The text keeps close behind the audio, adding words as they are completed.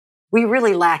we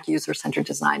really lack user-centered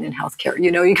design in healthcare.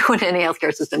 You go into any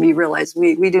healthcare system, you realize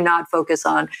we do not focus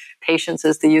on patients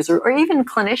as the user, or even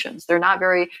clinicians. They're not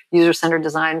very user-centered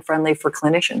design friendly for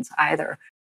clinicians either.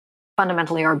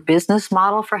 Fundamentally, our business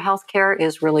model for healthcare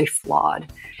is really flawed.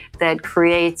 That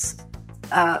creates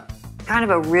kind of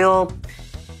a real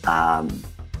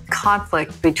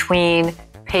conflict between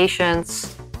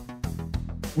patients,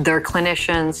 their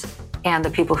clinicians, and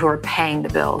the people who are paying the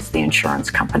bills, the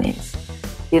insurance companies.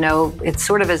 It's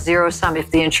sort of a zero sum. If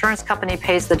the insurance company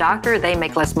pays the doctor, they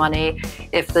make less money.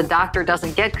 If the doctor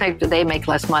doesn't get paid, they make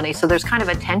less money. So there's kind of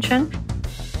a tension.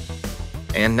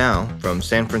 And now, from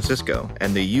San Francisco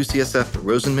and the UCSF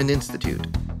Rosenman Institute,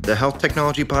 the Health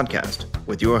Technology Podcast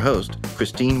with your host,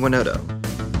 Christine Winoto.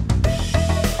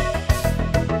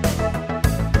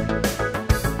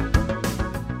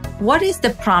 What is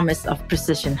the promise of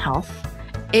precision health?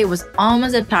 It was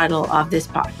almost the title of this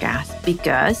podcast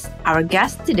because our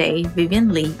guest today,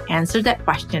 Vivian Lee, answered that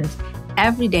question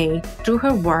every day through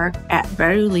her work at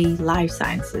Vivian Lee Life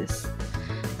Sciences.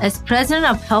 As president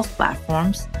of Health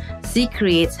Platforms, she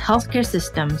creates healthcare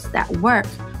systems that work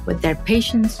with their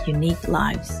patients' unique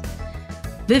lives.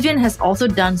 Vivian has also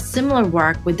done similar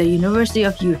work with the University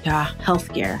of Utah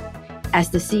Healthcare as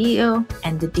the CEO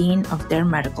and the dean of their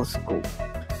medical school.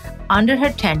 Under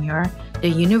her tenure, the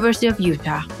University of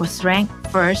Utah was ranked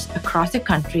first across the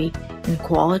country in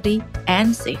quality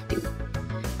and safety.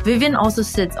 Vivian also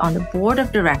sits on the board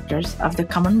of directors of the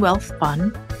Commonwealth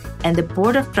Fund and the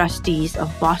board of trustees of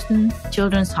Boston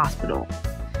Children's Hospital.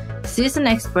 She is an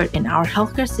expert in our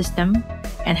healthcare system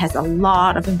and has a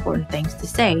lot of important things to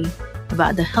say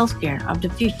about the healthcare of the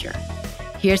future.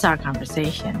 Here's our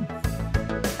conversation.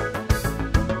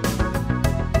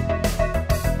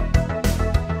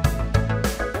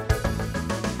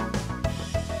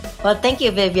 Well, thank you,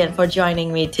 Vivian, for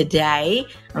joining me today.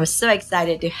 I'm so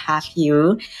excited to have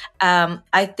you.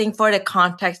 I think for the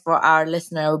context for our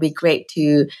listener, it would be great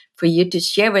for you to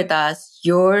share with us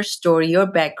your story, your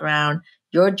background,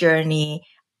 your journey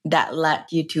that led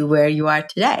you to where you are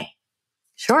today.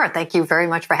 Sure. Thank you very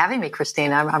much for having me,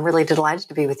 Christine. I'm really delighted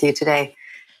to be with you today.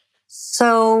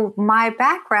 So my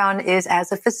background is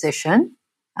as a physician.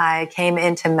 I came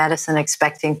into medicine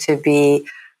expecting to be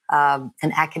an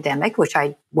academic, which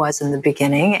I was in the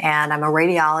beginning, and I'm a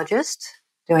radiologist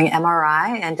doing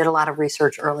MRI and did a lot of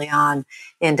research early on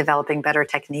in developing better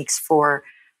techniques for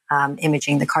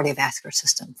imaging the cardiovascular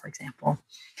system, for example.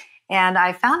 And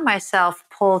I found myself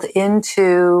pulled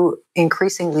into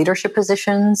increasing leadership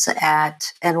positions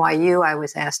at NYU. I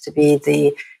was asked to be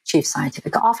the chief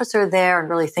scientific officer there and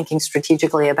really thinking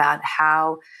strategically about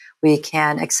how we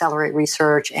can accelerate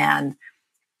research and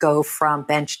go from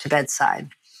bench to bedside.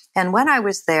 And when I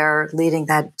was there leading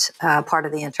that part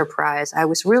of the enterprise, I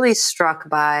was really struck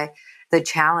by the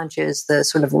challenges, the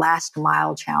sort of last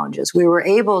mile challenges. We were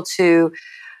able to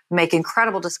make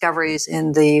incredible discoveries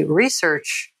in the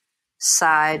research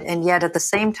side, and yet at the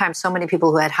same time, so many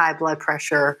people who had high blood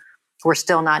pressure were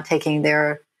still not taking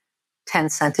their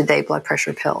 10-cent a day blood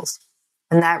pressure pills.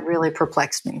 And that really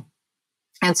perplexed me.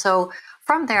 And so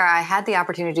from there, I had the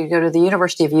opportunity to go to the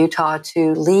University of Utah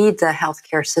to lead the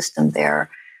healthcare system there,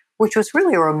 which was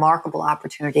really a remarkable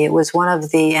opportunity. It was one of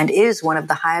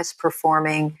the highest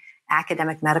performing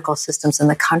academic medical systems in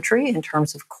the country in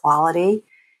terms of quality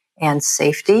and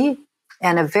safety,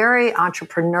 and a very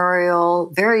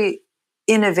entrepreneurial, very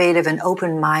innovative and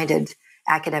open-minded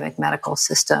academic medical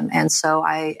system. And so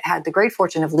I had the great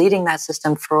fortune of leading that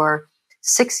system for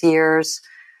 6 years,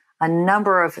 a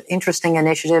number of interesting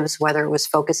initiatives, whether it was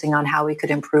focusing on how we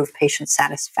could improve patient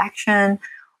satisfaction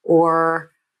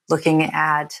or looking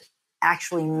at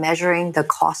actually measuring the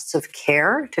costs of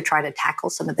care to try to tackle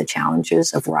some of the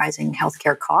challenges of rising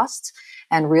healthcare costs,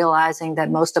 and realizing that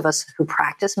most of us who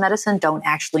practice medicine don't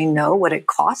actually know what it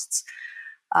costs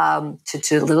to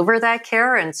deliver that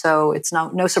care. And so it's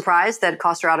no surprise that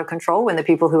costs are out of control when the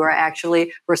people who are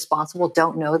actually responsible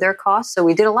don't know their costs. So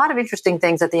we did a lot of interesting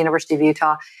things at the University of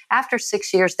Utah. After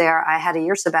 6 years there, I had a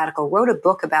year sabbatical, wrote a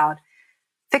book about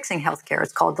fixing healthcare.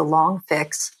 It's called The Long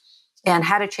Fix, and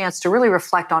had a chance to really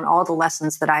reflect on all the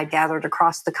lessons that I had gathered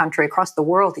across the country, across the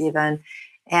world even,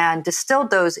 and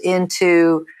distilled those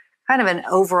into kind of an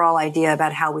overall idea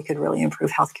about how we could really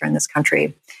improve healthcare in this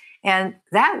country. And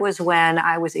that was when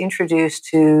I was introduced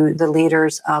to the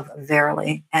leaders of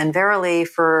Verily. And Verily,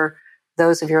 for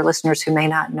those of your listeners who may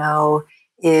not know,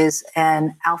 is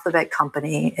an Alphabet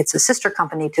company. It's a sister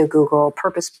company to Google,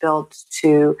 purpose-built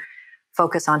to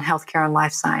focus on healthcare and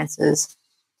life sciences.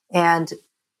 And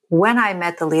when I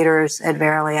met the leaders at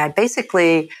Verily, I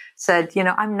basically said,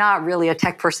 I'm not really a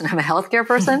tech person. I'm a healthcare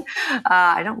person.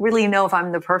 I don't really know if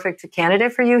I'm the perfect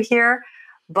candidate for you here.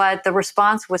 But the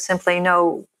response was simply,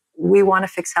 no, we want to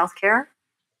fix healthcare.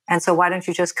 And so why don't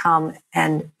you just come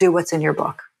and do what's in your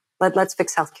book? Let's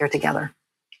fix healthcare together.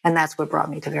 And that's what brought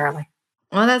me to Verily.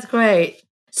 Well, that's great.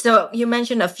 So you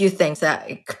mentioned a few things that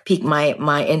piqued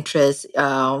my interest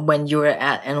when you were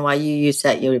at NYU. You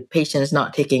said your patients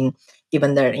not taking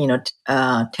even their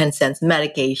 10 cents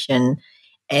medication,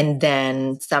 and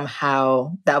then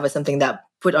somehow that was something that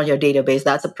put on your database.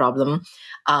 That's a problem.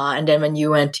 And then when you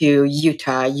went to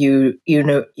Utah, you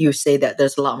say that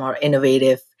there's a lot more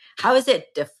innovative. How is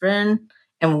it different,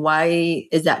 and why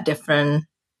is that different?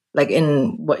 Like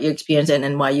in what you experienced in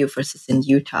NYU versus in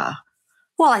Utah?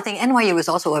 Well, I think NYU is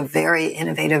also a very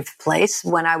innovative place.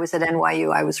 When I was at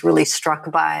NYU, I was really struck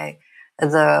by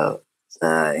the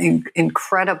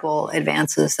incredible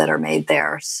advances that are made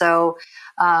there. So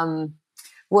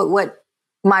what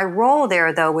my role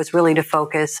there, though, was really to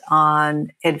focus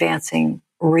on advancing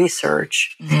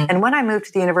research. Mm-hmm. And when I moved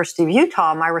to the University of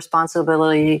Utah, my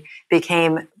responsibility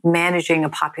became managing a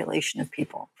population of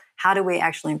people. How do we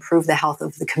actually improve the health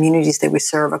of the communities that we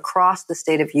serve across the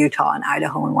state of Utah and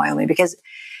Idaho and Wyoming? Because,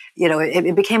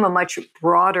 it became a much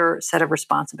broader set of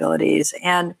responsibilities.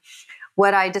 And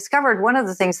what I discovered, one of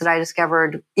the things that I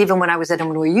discovered, even when I was at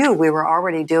NYU, we were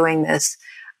already doing this,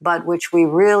 but which we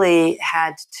really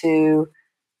had to,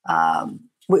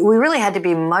 we really had to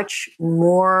be much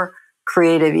more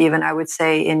creative, even I would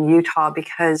say in Utah,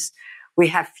 because we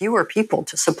have fewer people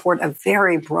to support a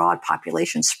very broad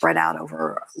population spread out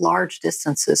over large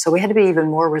distances. So we had to be even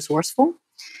more resourceful.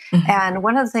 Mm-hmm. And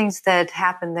one of the things that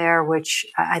happened there, which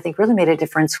I think really made a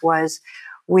difference, was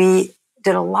we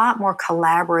did a lot more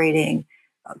collaborating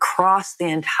across the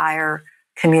entire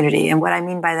community. And what I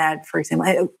mean by that, for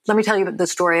example, let me tell you the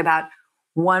story about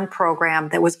one program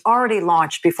that was already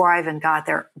launched before I even got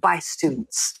there by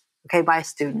students. Okay, by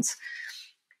students.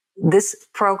 This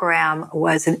program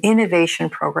was an innovation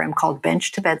program called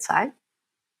Bench to Bedside.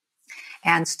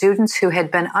 And students who had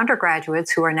been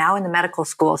undergraduates who are now in the medical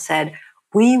school said,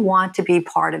 we want to be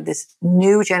part of this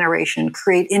new generation,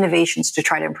 create innovations to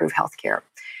try to improve healthcare.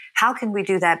 How can we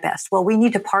do that best? Well, we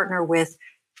need to partner with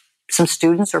some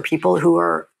students or people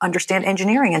who understand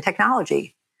engineering and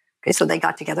technology. Okay, so they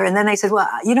got together and then they said, well,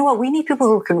 you know what? We need people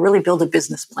who can really build a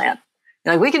business plan.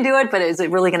 We can do it, but is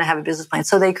it really going to have a business plan?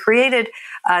 So they created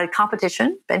a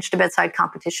competition, bench to bedside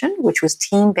competition, which was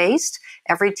team-based.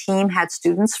 Every team had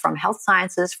students from health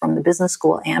sciences, from the business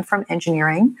school, and from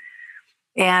engineering.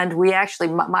 And we actually,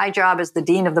 my job as the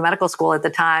dean of the medical school at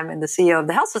the time and the CEO of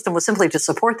the health system was simply to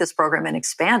support this program and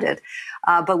expand it.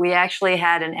 But we actually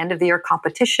had an end-of-the-year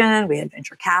competition. We had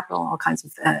venture capital, all kinds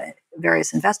of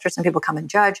various investors and people come and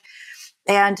judge.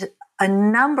 And a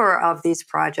number of these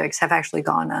projects have actually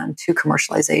gone on to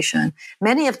commercialization.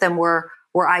 Many of them were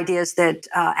ideas that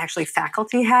actually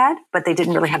faculty had, but they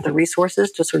didn't really have the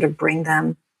resources to sort of bring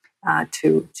them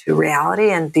to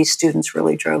reality. And these students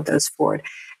really drove those forward.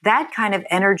 That kind of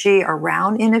energy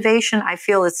around innovation, I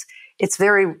feel it's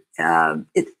very,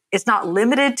 it's not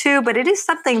limited to, but it is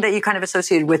something that you kind of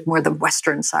associated with more the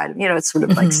Western side. It's sort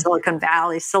of like Silicon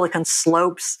Valley, Silicon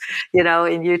Slopes,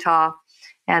 in Utah.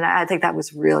 And I think that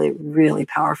was really, really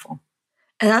powerful.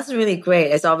 And that's really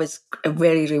great. It's always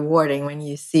very rewarding when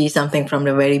you see something from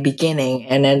the very beginning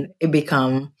and then it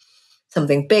become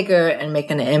something bigger and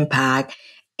making an impact.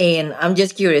 And I'm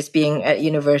just curious, being at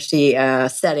university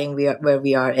setting where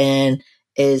we are in,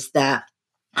 is that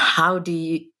how do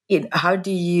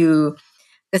you,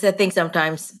 because I think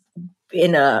sometimes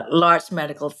in a large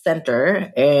medical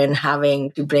center and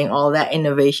having to bring all that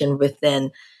innovation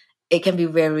within, it can be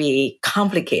very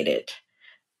complicated.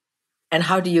 And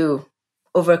how do you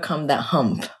overcome that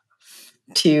hump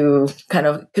to kind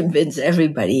of convince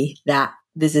everybody that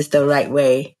this is the right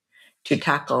way to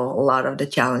tackle a lot of the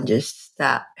challenges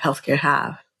that healthcare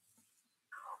have?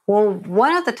 Well,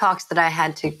 one of the talks that I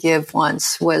had to give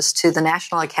once was to the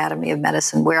National Academy of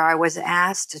Medicine, where I was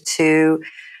asked to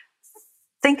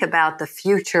think about the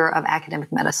future of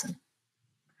academic medicine.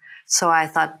 So I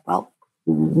thought, well,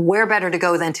 where better to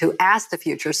go than to ask the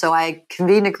future? So I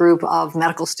convened a group of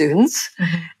medical students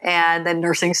and then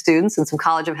nursing students and some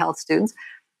College of Health students.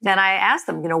 And I asked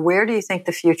them, where do you think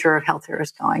the future of healthcare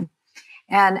is going?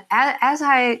 And as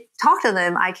I talked to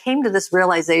them, I came to this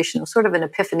realization, sort of an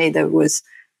epiphany that was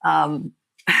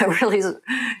really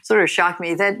sort of shocked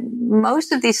me, that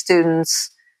most of these students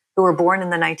who were born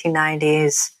in the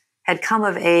 1990s had come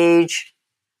of age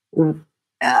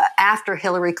after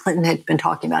Hillary Clinton had been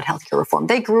talking about healthcare reform.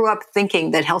 They grew up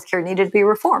thinking that healthcare needed to be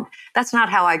reformed. That's not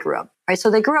how I grew up, right? So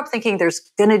they grew up thinking there's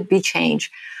going to be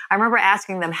change. I remember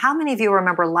asking them, how many of you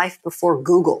remember life before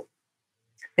Google?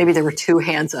 Maybe there were 2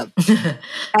 hands up.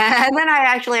 And then I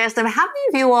actually asked them, how many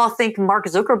of you all think Mark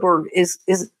Zuckerberg is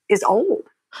old?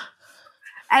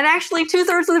 And actually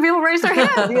 2/3 of the people raised their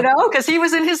hand, because he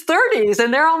was in his 30s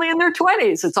and they're only in their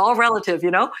 20s. It's all relative,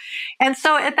 And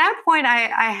so at that point,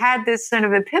 I had this sort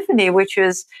of epiphany, which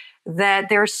is that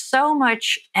there's so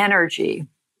much energy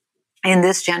in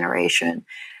this generation.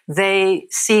 They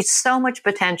see so much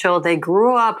potential. They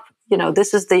grew up,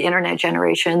 this is the internet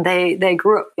generation. They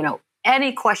grew up,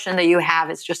 any question that you have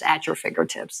is just at your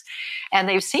fingertips. And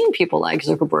they've seen people like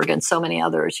Zuckerberg and so many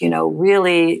others,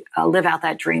 really live out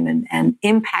that dream and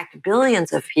impact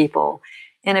billions of people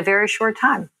in a very short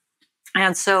time.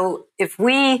 And so if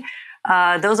we,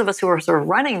 those of us who are sort of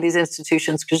running these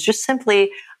institutions, could just simply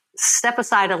step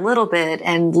aside a little bit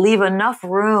and leave enough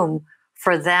room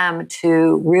for them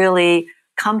to really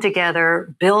come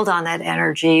together, build on that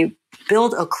energy,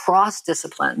 build across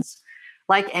disciplines,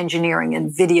 like engineering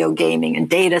and video gaming and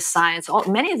data science.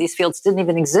 Many of these fields didn't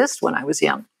even exist when I was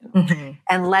young,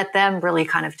 and let them really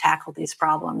kind of tackle these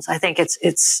problems. I think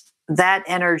it's that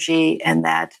energy and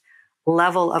that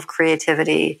level of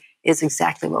creativity is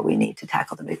exactly what we need to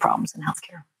tackle the big problems in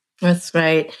healthcare. That's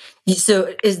great.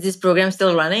 So is this program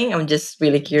still running? I'm just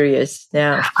really curious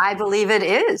now. I believe it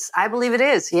is.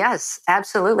 Yes,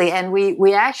 absolutely. And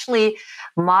we actually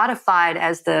modified,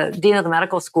 as the dean of the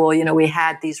medical school, we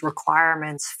had these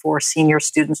requirements for senior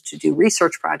students to do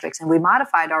research projects. And we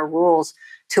modified our rules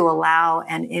to allow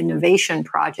an innovation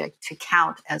project to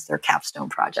count as their capstone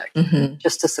project,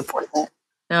 just to support that.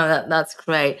 No, that's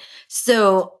great.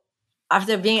 So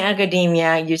after being in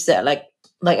academia, you said like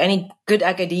any good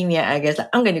academia, I guess,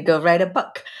 I'm going to go write a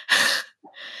book.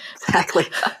 Exactly.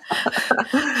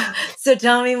 So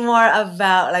tell me more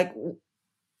about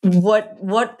what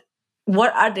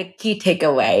are the key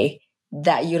takeaway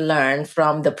that you learned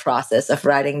from the process of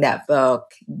writing that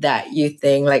book that you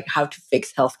think how to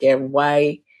fix healthcare,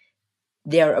 why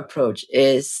their approach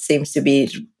seems to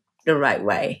be the right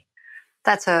way?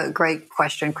 That's a great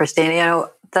question, Christine.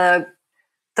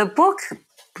 The book,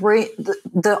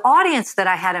 the audience that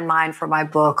I had in mind for my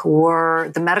book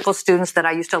were the medical students that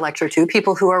I used to lecture to,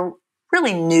 people who are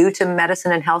really new to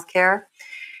medicine and healthcare.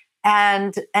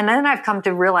 And then I've come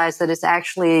to realize that it's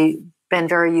actually been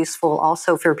very useful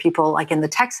also for people like in the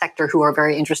tech sector who are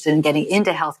very interested in getting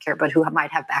into healthcare, but who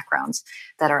might have backgrounds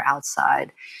that are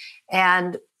outside.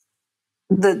 And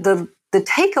the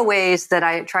takeaways that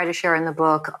I try to share in the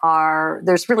book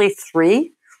there's really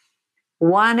 3.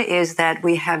 One is that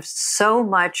we have so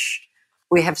much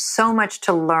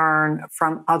to learn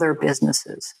from other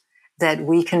businesses that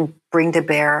we can bring to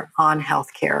bear on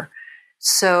healthcare.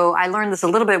 So I learned this a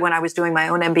little bit when I was doing my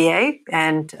own MBA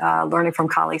and learning from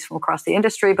colleagues from across the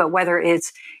industry, but whether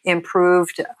it's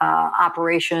improved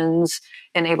operations,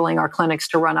 enabling our clinics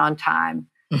to run on time,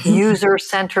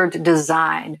 user-centered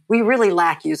design. We really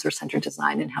lack user-centered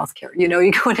design in healthcare. You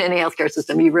go into any healthcare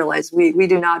system, you realize we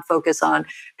do not focus on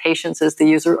patients as the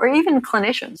user, or even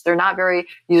clinicians. They're not very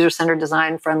user-centered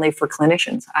design friendly for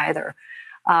clinicians either.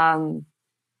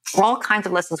 All kinds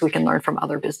of lessons we can learn from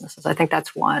other businesses. I think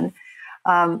that's one.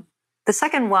 The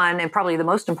second one, and probably the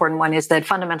most important one, is that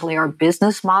fundamentally our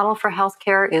business model for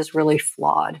healthcare is really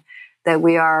flawed. That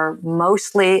we are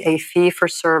mostly a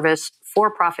fee-for-service,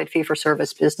 for-profit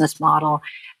fee-for-service business model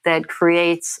that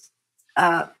creates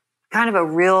kind of a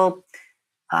real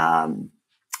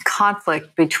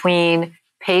conflict between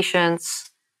patients,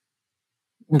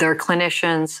 their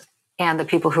clinicians, and the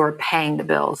people who are paying the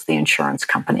bills, the insurance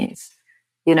companies.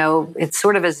 It's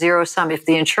sort of a zero sum. If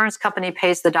the insurance company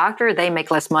pays the doctor, they make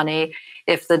less money.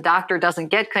 If the doctor doesn't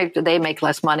get covered, they make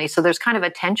less money. So there's kind of a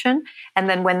tension. And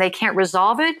then when they can't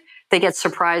resolve it, they get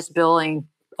surprise billing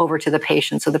over to the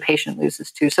patient. So the patient loses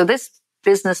too. So this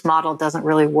business model doesn't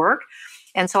really work.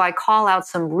 And so I call out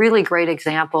some really great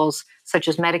examples, such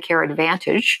as Medicare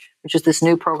Advantage, which is this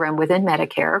new program within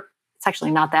Medicare. It's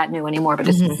actually not that new anymore, but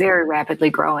it's very rapidly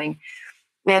growing.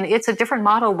 And it's a different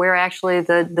model where actually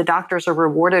the doctors are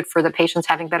rewarded for the patients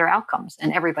having better outcomes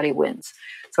and everybody wins.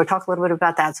 So I talk a little bit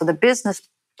about that. So the business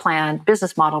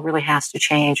model really has to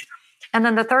change. And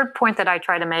then the third point that I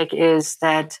try to make is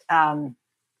that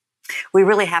we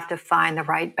really have to find the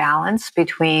right balance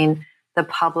between the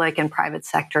public and private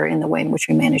sector in the way in which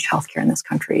we manage healthcare in this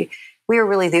country. We are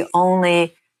really the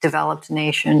only developed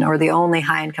nation or the only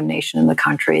high-income nation in the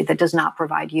country that does not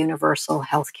provide universal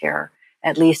healthcare,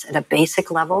 at least at a basic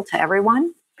level, to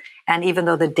everyone. And even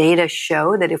though the data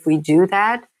show that if we do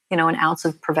that, an ounce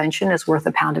of prevention is worth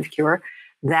a pound of cure.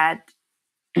 That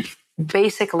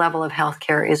basic level of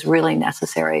healthcare is really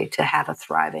necessary to have a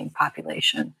thriving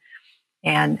population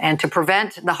and to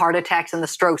prevent the heart attacks and the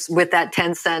strokes with that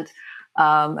 10-cent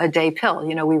a day pill.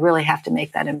 We really have to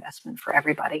make that investment for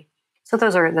everybody. So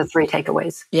those are the 3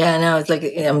 takeaways. Yeah, no, it's like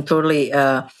I'm totally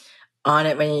on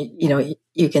it when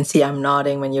you can see I'm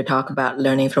nodding when you talk about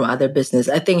learning from other business.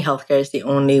 I think healthcare is the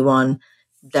only one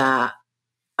that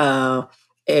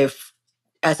if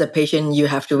as a patient you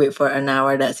have to wait for an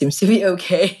hour, that seems to be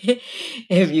okay.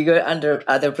 If you go under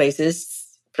other places,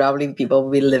 probably people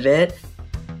will live it.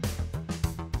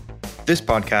 This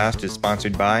podcast is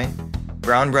sponsored by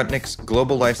Brown Rudnick's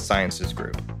Global Life Sciences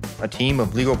Group, a team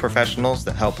of legal professionals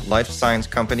that help life science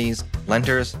companies,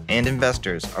 lenders, and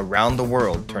investors around the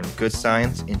world turn good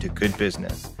science into good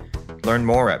business. Learn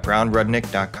more at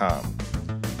brownrudnick.com.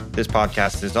 This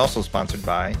podcast is also sponsored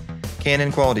by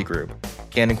Canon Quality Group.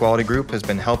 Canon Quality Group has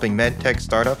been helping medtech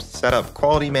startups set up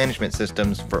quality management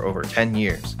systems for over 10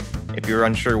 years. If you're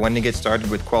unsure when to get started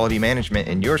with quality management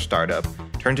in your startup,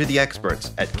 turn to the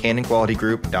experts at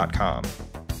canonqualitygroup.com.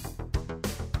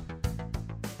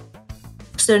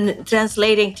 So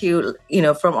translating to,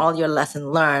 from all your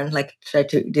lesson learned,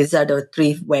 these are the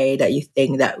 3 ways that you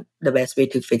think that the best way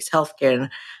to fix healthcare.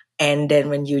 And then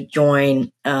when you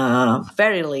join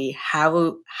Verily,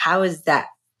 how is that?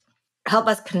 Help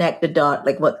us connect the dot,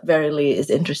 like what Verily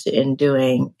is interested in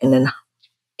doing, and then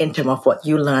in terms of what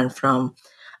you learned from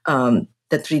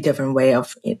the 3 different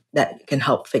ways that can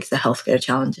help fix the healthcare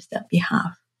challenges that we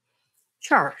have.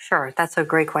 Sure. That's a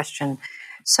great question.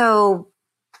 So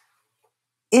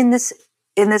in this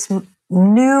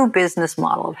new business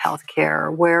model of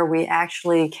healthcare, where we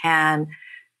actually can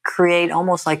create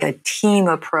almost like a team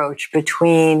approach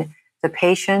between the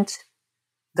patient,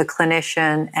 the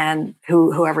clinician, and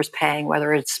whoever's paying,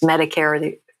 whether it's Medicare or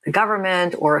the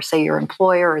government, or say your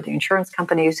employer or the insurance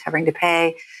company who's having to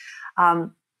pay.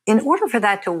 In order for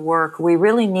that to work, we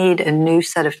really need a new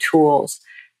set of tools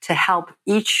to help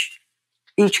each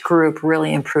group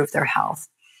really improve their health.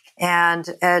 And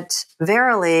at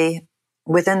Verily,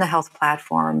 within the health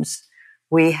platforms,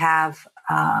 we have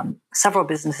several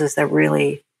businesses that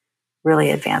really, really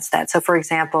advance that. So, for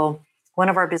example, one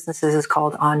of our businesses is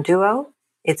called OnDuo.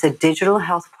 It's a digital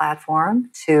health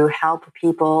platform to help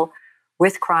people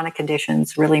with chronic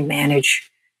conditions really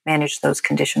manage those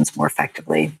conditions more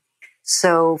effectively.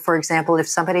 So, for example, if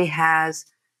somebody has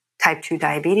type 2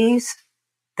 diabetes,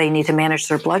 they need to manage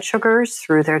their blood sugars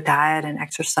through their diet and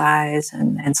exercise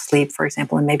and sleep, for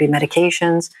example, and maybe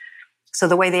medications. So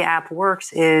the way the app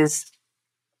works is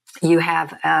you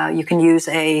can use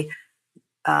a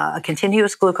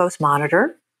continuous glucose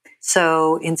monitor.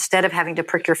 So instead of having to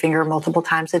prick your finger multiple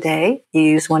times a day, you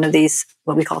use one of these,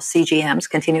 what we call CGMs,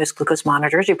 continuous glucose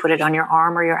monitors. You put it on your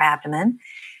arm or your abdomen,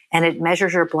 and it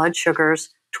measures your blood sugars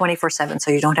 24/7,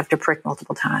 so you don't have to prick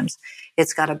multiple times.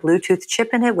 It's got a Bluetooth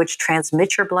chip in it, which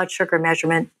transmits your blood sugar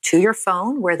measurement to your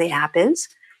phone where the app is.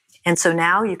 And so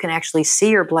now you can actually see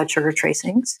your blood sugar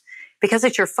tracings. Because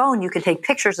it's your phone, you can take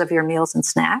pictures of your meals and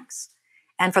snacks.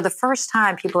 And for the first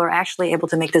time, people are actually able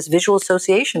to make this visual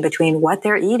association between what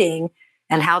they're eating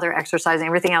and how they're exercising,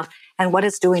 everything else, and what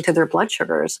it's doing to their blood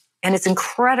sugars. And it's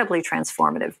incredibly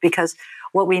transformative, because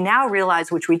what we now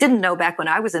realize, which we didn't know back when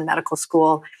I was in medical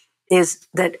school, is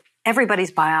that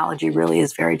everybody's biology really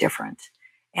is very different.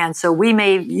 And so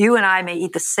you and I may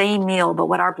eat the same meal, but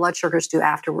what our blood sugars do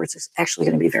afterwards is actually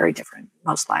going to be very different,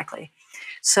 most likely.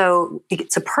 So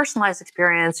it's a personalized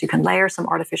experience. You can layer some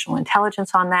artificial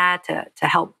intelligence on that to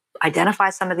help identify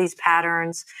some of these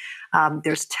patterns.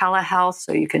 There's telehealth,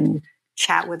 so you can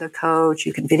chat with a coach.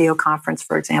 You can video conference,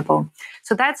 for example.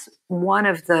 So that's one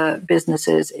of the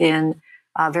businesses in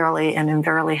Verily and in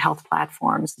Verily Health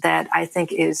Platforms that I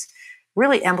think is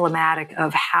really emblematic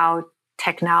of how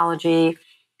technology,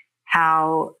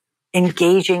 how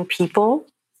engaging people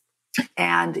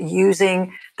and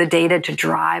using the data to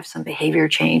drive some behavior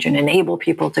change and enable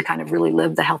people to kind of really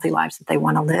live the healthy lives that they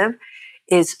want to live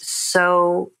is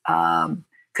so,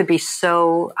 could be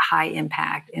so high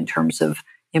impact in terms of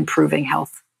improving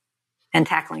health and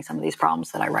tackling some of these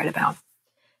problems that I write about.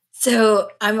 So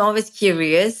I'm always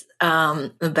curious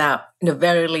about,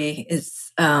 Verily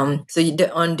is, so you do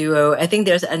OnDuo. I think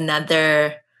there's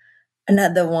another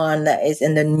one that is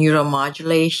in the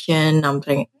neuromodulation. I'm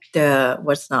thinking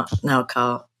what's not now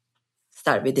called,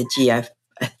 start with the G, I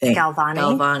think.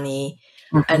 Galvani.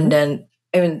 Mm-hmm. And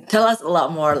then, tell us a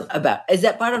lot more about, is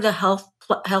that part of the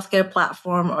healthcare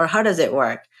platform, or how does it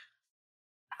work?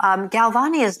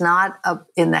 Galvani is not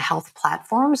in the health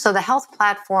platform. So the health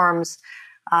platforms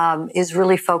is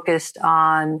really focused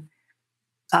on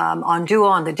on Duo,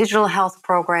 on the digital health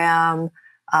program.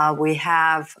 We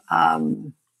have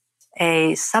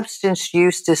a substance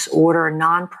use disorder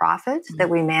nonprofit that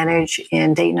we manage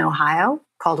in Dayton, Ohio,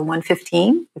 called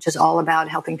 115, which is all about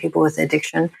helping people with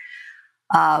addiction,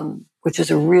 which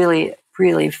is a really,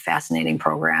 really fascinating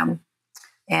program.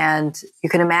 And you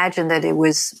can imagine that it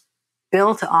was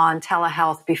built on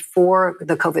telehealth before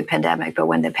the COVID pandemic, but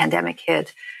when the pandemic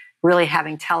hit, really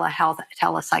having telehealth,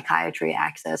 telepsychiatry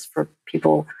access for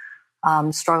people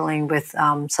struggling with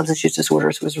substance use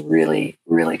disorders was really,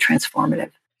 really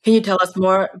transformative. Can you tell us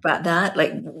more about that?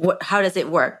 Like, how does it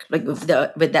work? Like with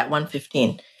that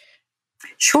 115?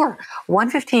 Sure.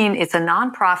 115, it's a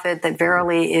nonprofit that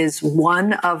Verily is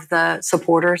one of the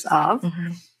supporters of.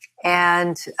 Mm-hmm.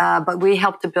 And but we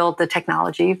help to build the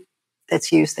technology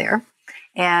that's used there.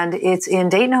 And it's in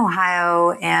Dayton,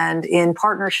 Ohio, and in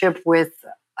partnership with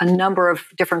a number of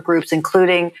different groups,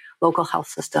 including local health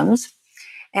systems.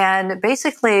 And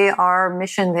basically, our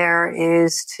mission there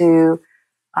is to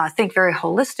think very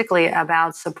holistically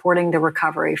about supporting the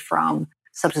recovery from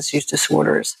substance use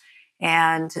disorders.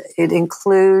 And it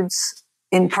includes,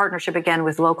 in partnership again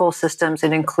with local systems,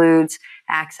 it includes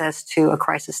access to a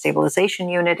crisis stabilization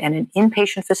unit and an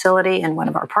inpatient facility in one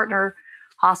of our partner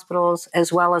hospitals,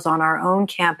 as well as on our own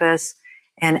campus,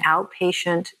 an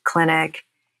outpatient clinic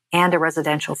and a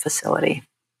residential facility.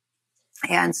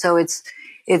 And so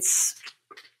it's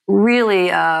really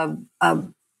a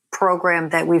program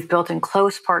that we've built in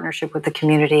close partnership with the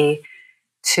community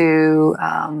to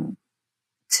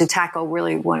tackle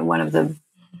really one of the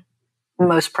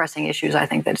most pressing issues, I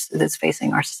think, that's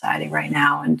facing our society right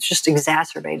now, and just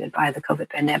exacerbated by the COVID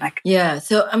pandemic. Yeah.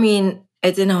 So, I mean,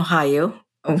 it's in Ohio.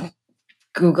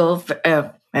 Google,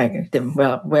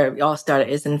 well, where we all started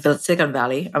is in Silicon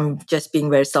Valley. I'm just being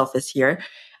very selfish here.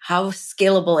 How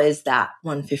scalable is that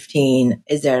 115?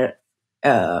 Is there,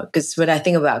 because when I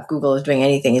think about Google doing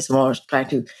anything, it's more trying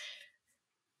to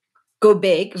go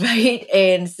big, right?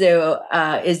 And so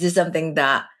is this something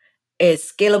that is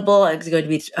scalable? Is it going to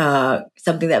be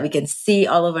something that we can see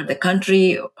all over the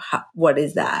country? What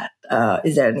is that?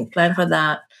 Is there any plan for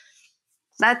that?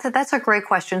 That's a great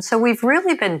question. So we've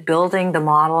really been building the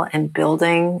model and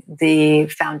building the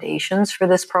foundations for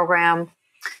this program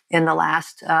in the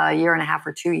last year and a half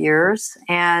or 2 years.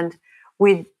 And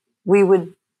we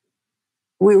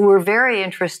were very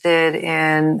interested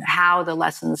in how the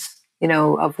lessons,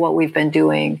 of what we've been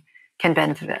doing can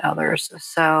benefit others.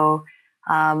 So,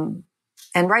 and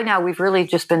right now we've really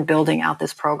just been building out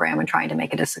this program and trying to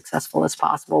make it as successful as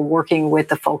possible, working with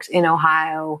the folks in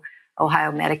Ohio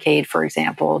Medicaid, for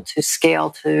example, to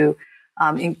scale to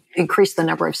increase the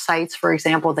number of sites, for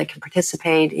example, that can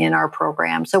participate in our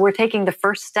program. So we're taking the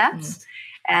first steps,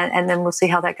 and then we'll see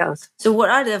how that goes. So what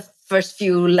are the first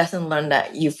few lessons learned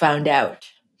that you found out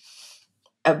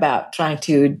about trying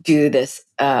to do this,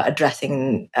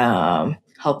 addressing,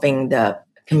 helping the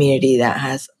community that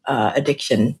has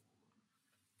addiction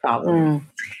problem?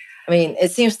 I mean, it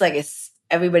seems like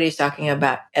everybody's talking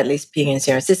about, at least being in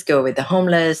San Francisco, with the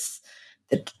homeless,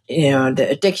 the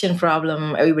addiction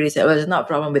problem. Everybody said, well, it's not a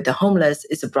problem with the homeless,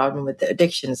 it's a problem with the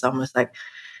addiction. It's almost like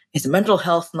it's mental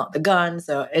health, not the gun.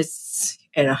 So it's,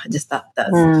 just that.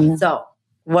 So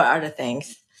what are the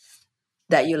things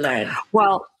that you learned?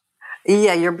 Well,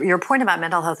 yeah, your point about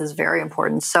mental health is very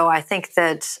important. So I think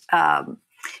that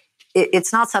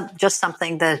it's not just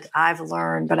something that I've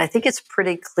learned, but I think it's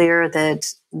pretty clear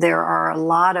that there are a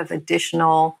lot of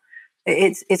additional.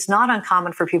 It's not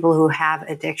uncommon for people who have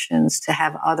addictions to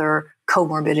have other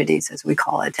comorbidities, as we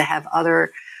call it, to have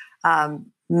other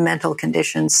mental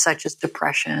conditions such as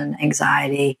depression,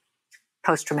 anxiety,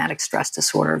 post-traumatic stress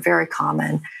disorder, very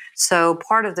common. So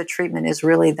part of the treatment is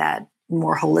really that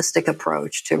more holistic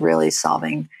approach to really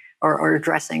solving or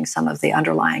addressing some of the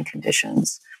underlying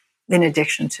conditions in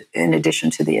addition to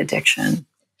the addiction.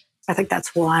 I think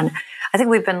that's one. I think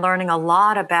we've been learning a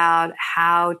lot about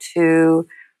how to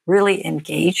really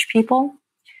engage people.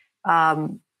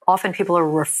 Often people are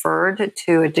referred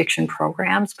to addiction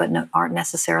programs, but aren't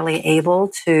necessarily able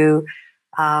to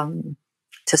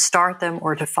start them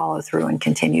or to follow through and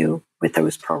continue with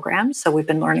those programs. So we've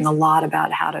been learning a lot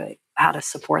about how to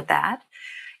support that,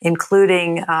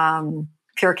 including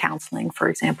peer counseling, for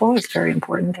example, is very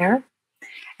important there.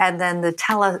 And then the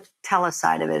tele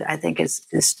side of it, I think,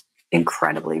 is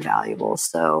incredibly valuable.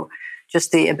 So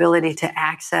just the ability to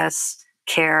access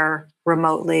care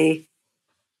remotely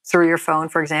through your phone,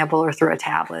 for example, or through a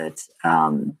tablet,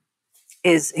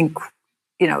 is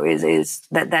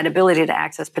that ability to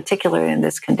access, particularly in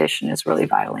this condition, is really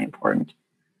vitally important.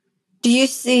 Do you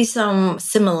see some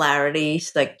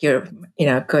similarities, like you're,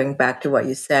 going back to what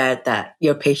you said, that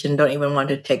your patient don't even want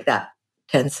to take that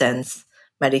 10 cents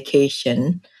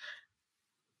medication?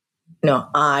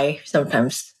 I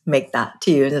sometimes make that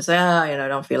too. And it's like, I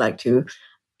don't feel like to.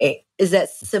 Is that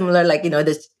similar? Like,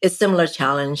 this is similar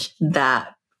challenge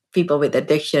that people with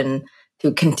addiction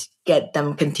to get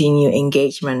them continue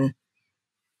engagement.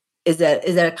 Is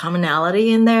there a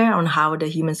commonality in there on how the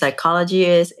human psychology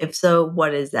is? If so,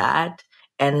 what is that?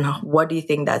 And what do you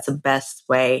think that's the best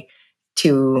way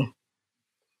to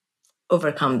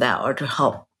overcome that or to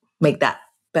help make that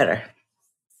better?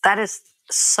 That is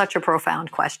such a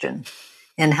profound question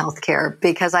in healthcare,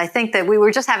 because I think that we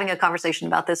were just having a conversation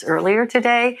about this earlier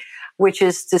today, which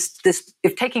is this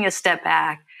if taking a step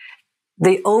back,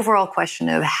 the overall question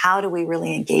of how do we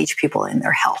really engage people in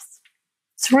their health?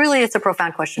 It's a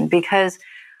profound question, because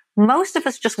most of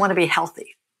us just want to be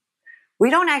healthy. We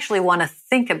don't actually want to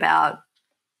think about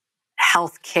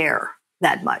healthcare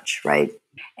that much, right?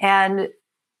 And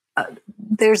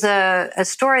there's a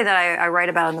story that I write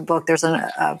about in the book. There's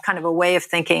a kind of a way of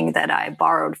thinking that I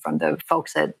borrowed from the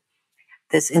folks at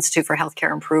this Institute for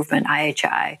Healthcare Improvement,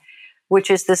 IHI,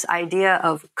 which is this idea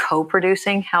of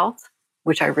co-producing health,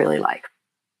 which I really like.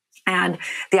 And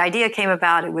the idea came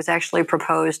about, it was actually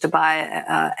proposed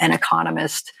by an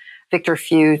economist, Victor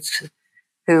Fuchs,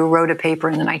 who wrote a paper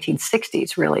in the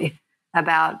 1960s, really,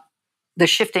 about the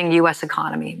shifting U.S.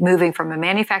 economy, moving from a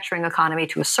manufacturing economy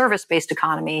to a service-based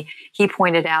economy. He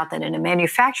pointed out that in a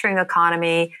manufacturing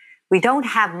economy, we don't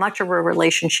have much of a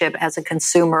relationship as a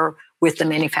consumer with the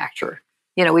manufacturer.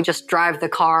 We just drive the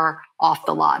car off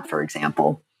the lot, for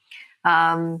example.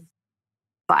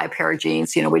 Buy a pair of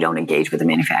jeans, we don't engage with the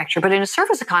manufacturer. But in a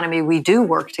service economy, we do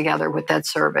work together with that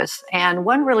service. And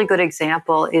one really good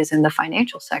example is in the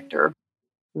financial sector,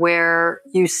 where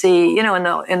you see, in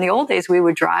the old days, we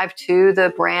would drive to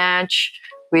the branch,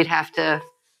 we'd have to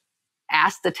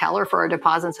ask the teller for a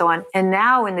deposit and so on. And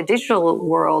now in the digital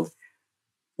world,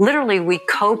 literally we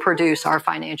co-produce our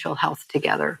financial health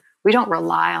together. We don't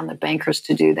rely on the bankers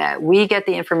to do that. We get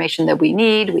the information that we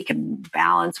need. We can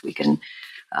balance, we can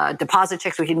deposit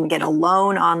checks, we can get a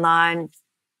loan online.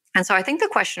 And so I think the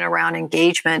question around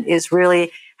engagement is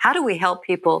really, how do we help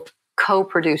people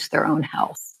co-produce their own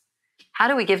health? How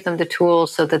do we give them the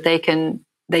tools so that they can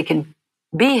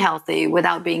be healthy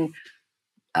without being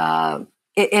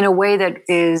in a way that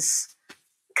is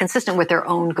consistent with their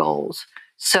own goals?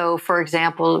 So, for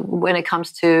example, when it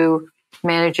comes to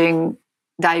managing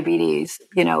diabetes,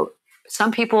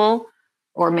 some people,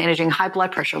 or managing high blood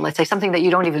pressure, let's say something that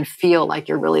you don't even feel like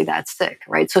you're really that sick,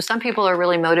 right? So some people are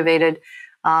really motivated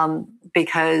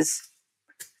because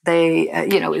they,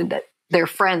 their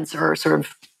friends or sort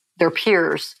of their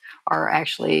peers are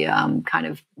actually kind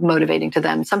of motivating to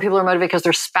them. Some people are motivated because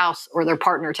their spouse or their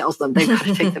partner tells them they've got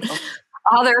to take the pill.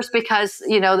 Others because,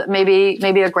 maybe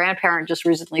a grandparent just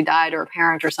recently died, or a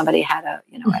parent or somebody had had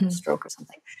a stroke or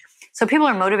something. So people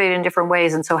are motivated in different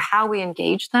ways. And so how we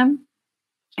engage them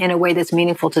in a way that's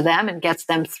meaningful to them and gets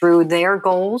them through their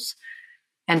goals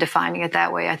and defining it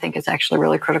that way, I think is actually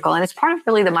really critical. And it's part of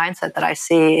really the mindset that I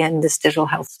see in this digital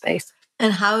health space.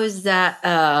 And how is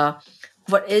that,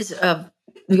 what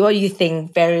do you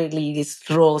think Verily's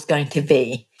role is going to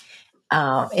be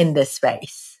in this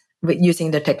space with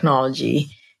using the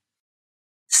technology?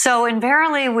 So in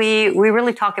Verily, we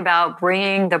really talk about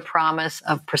bringing the promise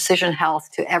of precision health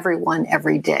to everyone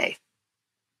every day.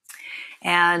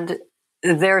 And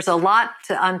there's a lot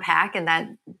to unpack in that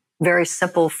very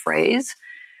simple phrase,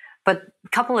 but a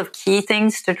couple of key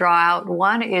things to draw out.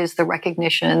 One is the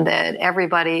recognition that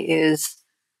everybody is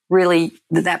really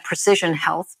that precision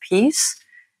health piece,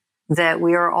 that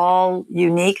we are all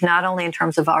unique, not only in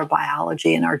terms of our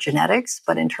biology and our genetics,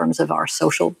 but in terms of our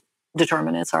social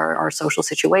determinants, our social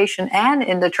situation, and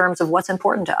in the terms of what's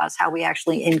important to us, how we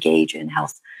actually engage in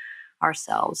health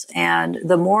ourselves. And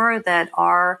the more that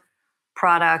our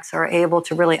products are able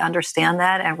to really understand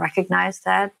that and recognize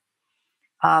that,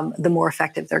 the more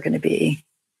effective they're going to be.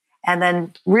 And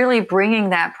then really bringing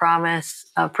that promise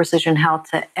of precision health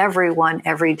to everyone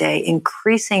every day,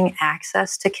 increasing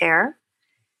access to care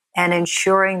and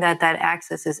ensuring that that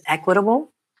access is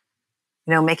equitable,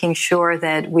 making sure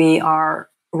that we are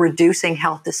reducing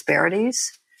health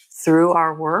disparities through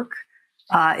our work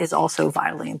is also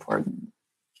vitally important.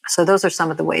 So those are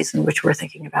some of the ways in which we're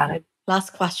thinking about it.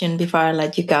 Last question before I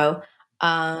let you go.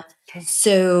 Okay.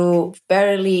 So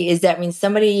Verily, is that mean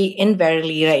somebody in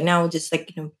Verily right now just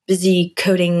busy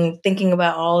coding, thinking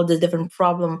about all the different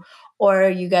problems, or are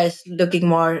you guys looking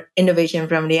more innovation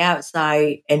from the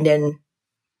outside and then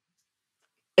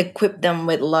equip them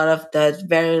with a lot of the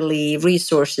very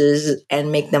resources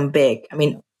and make them big. I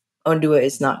mean, Ondua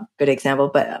is not a good example,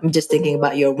 but I'm just thinking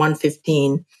about your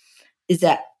 115. Is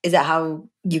that how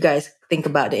you guys think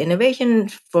about the innovation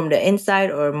from the inside,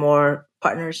 or more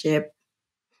partnership,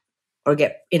 or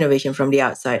get innovation from the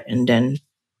outside and then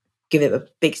give it a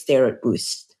big steroid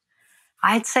boost?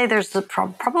 I'd say there's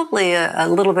probably a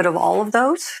little bit of all of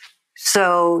those.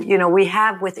 So, we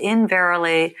have within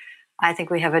Verily, I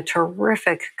think we have a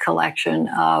terrific collection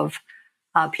of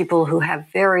people who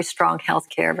have very strong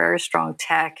healthcare, very strong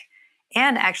tech,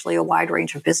 and actually a wide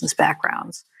range of business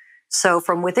backgrounds. So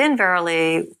from within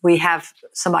Verily, we have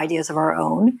some ideas of our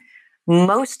own.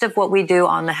 Most of what we do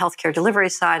on the healthcare delivery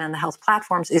side and the health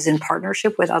platforms is in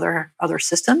partnership with other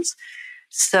systems.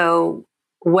 So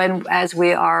as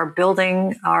we are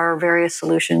building our various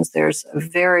solutions, there's a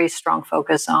very strong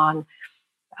focus on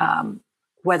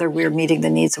whether we're meeting the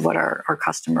needs of what our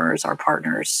customers, our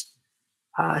partners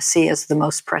see as the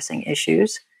most pressing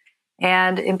issues.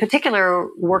 And in particular,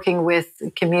 working with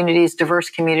communities, diverse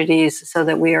communities, so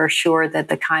that we are sure that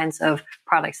the kinds of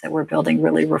products that we're building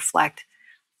really reflect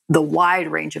the wide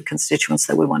range of constituents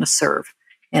that we want to serve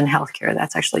in healthcare.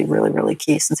 That's actually really, really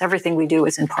key, since everything we do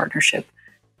is in partnership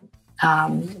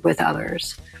with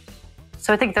others.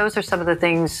 So I think those are some of the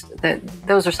things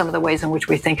those are some of the ways in which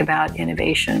we think about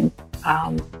innovation.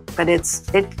 But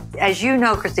as you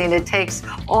know, Christine, it takes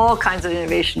all kinds of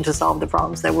innovation to solve the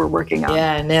problems that we're working on.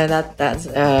 Yeah, no, that's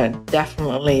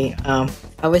definitely.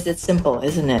 I wish it's simple,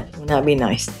 isn't it? Wouldn't that be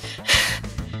nice?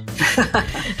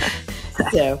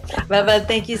 So, but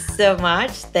thank you so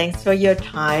much. Thanks for your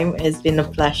time. It's been a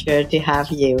pleasure to have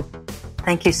you.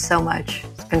 Thank you so much.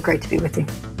 It's been great to be with you.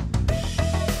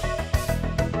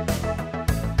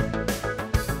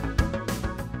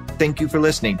 Thank you for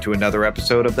listening to another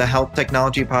episode of the Health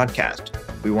Technology Podcast.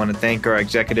 We want to thank our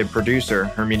executive producer,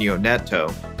 Herminio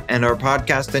Neto, and our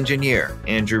podcast engineer,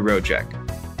 Andrew Rojek.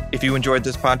 If you enjoyed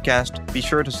this podcast, be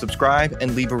sure to subscribe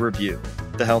and leave a review.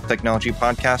 The Health Technology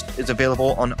Podcast is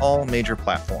available on all major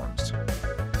platforms.